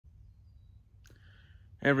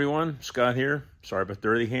Hey everyone, Scott here. Sorry about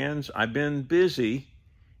dirty hands. I've been busy.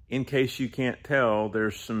 In case you can't tell,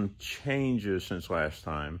 there's some changes since last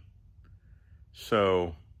time.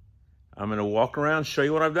 So I'm gonna walk around, show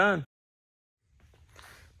you what I've done.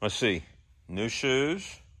 Let's see, new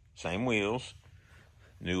shoes, same wheels,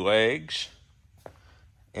 new legs.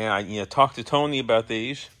 And I talked to Tony about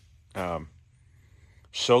these.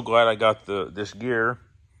 So glad I got this gear.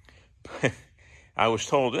 I was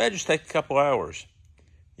told that just take a couple hours.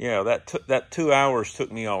 Yeah, that 2 hours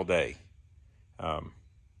took me all day, and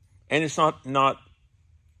it's not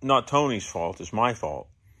Tony's fault. It's my fault,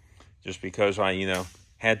 just because I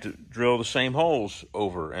had to drill the same holes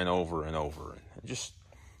over and over and over. Just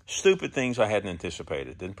stupid things I hadn't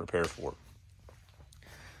anticipated, didn't prepare for.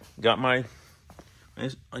 Got my,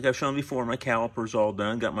 like I've shown before, my calipers all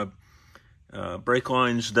done. Got my brake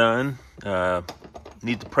lines done.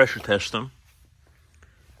 Need to pressure test them.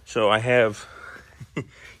 So I have.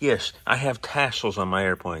 Yes, I have tassels on my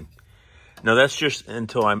airplane. Now that's just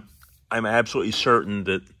until I'm absolutely certain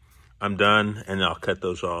that I'm done, and I'll cut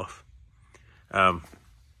those off. Got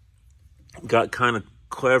kind of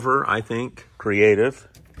clever, I think, creative.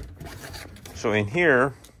 So in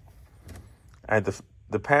here, I had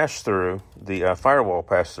the pass-through, the Firewall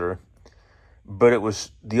pass-through, but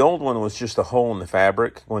the old one was just a hole in the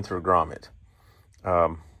fabric going through a grommet.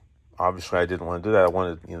 Obviously, I didn't want to do that. I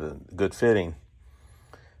wanted the good fitting.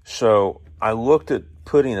 So I looked at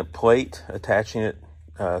putting a plate, attaching it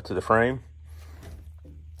to the frame.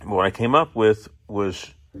 What I came up with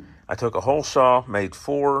was I took a hole saw, made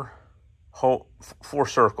four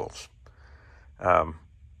circles.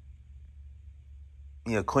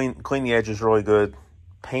 Clean the edges really good.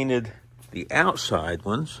 Painted the outside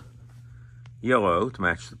ones yellow to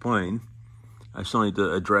match the plane. I still need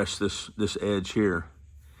to address this edge here.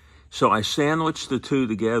 So I sandwiched the two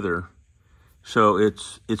together. So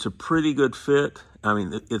it's a pretty good fit. I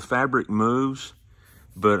mean, the fabric moves,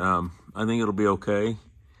 but I think it'll be okay.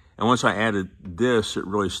 And once I added this, it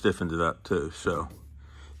really stiffened it up too. So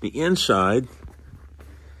the inside,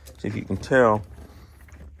 see if you can tell,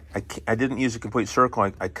 I didn't use a complete circle.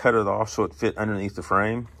 I cut it off so it fit underneath the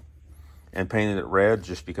frame and painted it red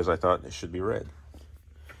just because I thought it should be red.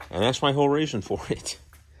 And that's my whole reason for it.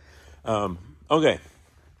 Okay,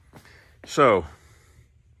 so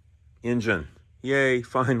engine, yay,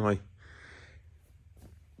 finally.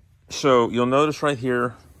 So you'll notice right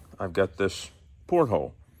here, I've got this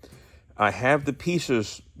porthole. I have the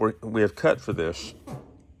pieces we have cut for this.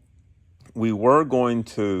 We were going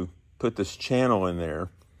to put this channel in there.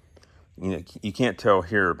 You can't tell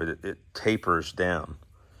here, but it tapers down.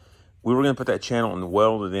 We were going to put that channel and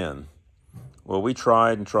weld it in. Well, we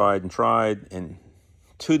tried and tried and tried, and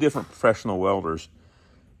two different professional welders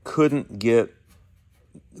couldn't do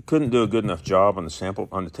a good enough job on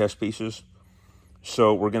the test pieces.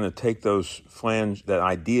 So we're going to take that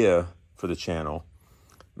idea for the channel,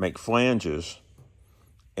 make flanges,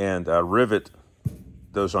 and rivet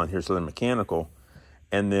those on here so they're mechanical,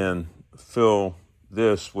 and then fill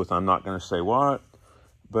this with, I'm not going to say what,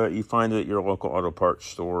 but you find it at your local auto parts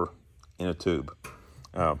store in a tube.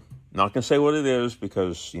 Not going to say what it is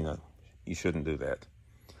because, you shouldn't do that.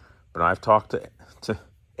 But I've talked to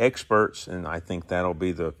experts, and I think that'll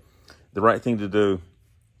be the right thing to do,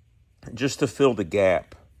 just to fill the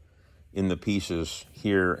gap in the pieces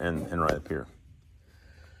here and right up here.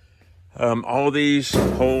 All of these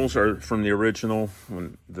holes are from the original,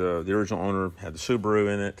 when the original owner had the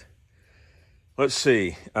Subaru in it. Let's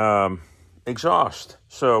see, exhaust.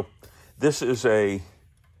 So this is a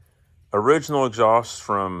original exhaust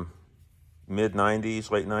from mid-90s,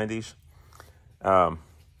 late 90s.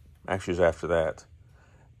 Actually, it was after that.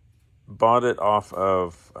 Bought it off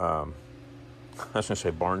of, I was going to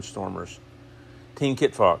say Barnstormers. Team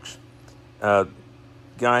Kit Fox.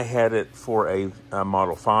 Guy had it for a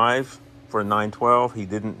Model 5 for a 912. He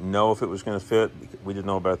didn't know if it was going to fit. We didn't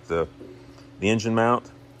know about the engine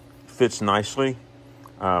mount. Fits nicely.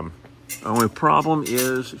 Only problem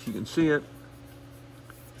is, if you can see it,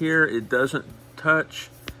 here it doesn't touch.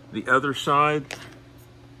 The other side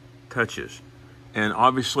touches. And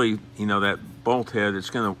obviously, that bolt head, it's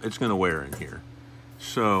gonna wear in here.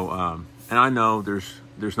 So, and I know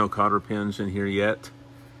there's no cotter pins in here yet.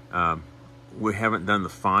 We haven't done the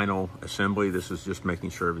final assembly. This is just making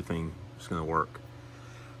sure everything is gonna work.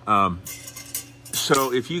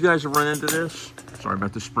 So if you guys have run into this, sorry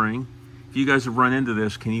about the spring. If you guys have run into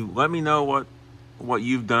this, can you let me know what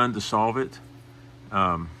you've done to solve it?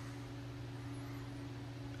 I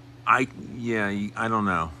don't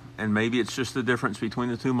know. And maybe it's just the difference between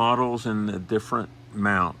the two models and the different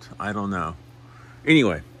mount. I don't know.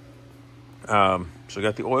 Anyway, So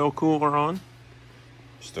got the oil cooler on.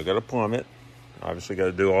 Still got to plumb it. Obviously got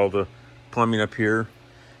to do all the plumbing up here.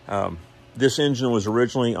 This engine was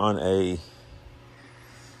originally on a,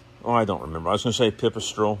 oh, I don't remember. I was going to say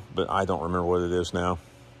Pipistrel, but I don't remember what it is now.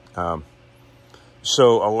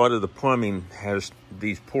 So a lot of the plumbing has,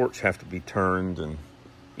 these ports have to be turned, and,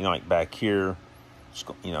 you know, like back here,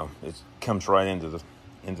 you know, it comes right into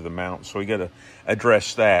the mount. So we got to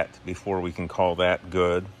address that before we can call that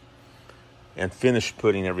good and finish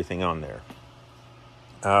putting everything on there.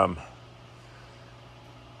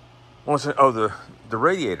 The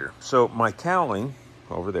radiator. So my cowling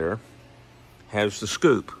over there has the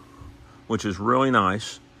scoop, which is really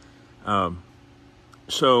nice.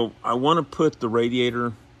 So I want to put the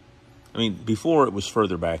radiator, I mean, before it was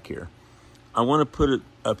further back here. I want to put it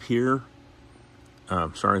up here.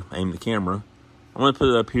 Sorry, aim the camera. I want to put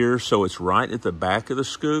it up here so it's right at the back of the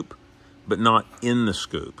scoop, but not in the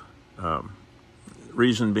scoop.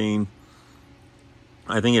 Reason being,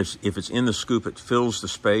 I think if it's in the scoop, it fills the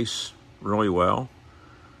space really well,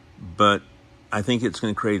 but I think it's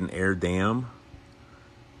going to create an air dam.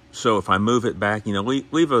 So if I move it back, you know,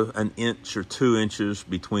 leave an inch or 2 inches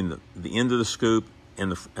between the end of the scoop and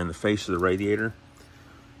the face of the radiator.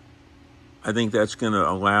 I think that's going to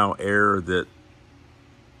allow air that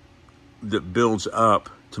builds up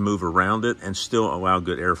to move around it and still allow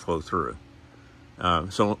good airflow through.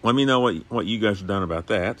 So let me know what you guys have done about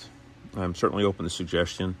that. I'm certainly open to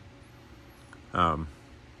suggestion.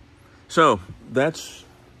 So that's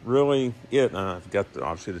really it. I've got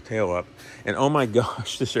obviously the tail up, and oh my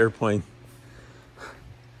gosh, this airplane.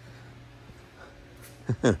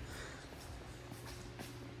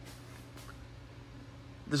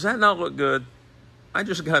 Does that not look good? I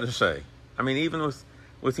just got to say. I mean, even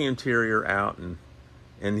with the interior out and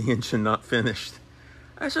the engine not finished,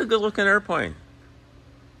 that's a good-looking airplane.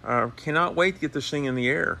 Cannot wait to get this thing in the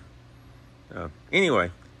air. Anyway,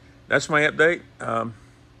 that's my update.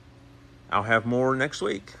 I'll have more next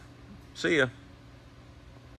week. See ya.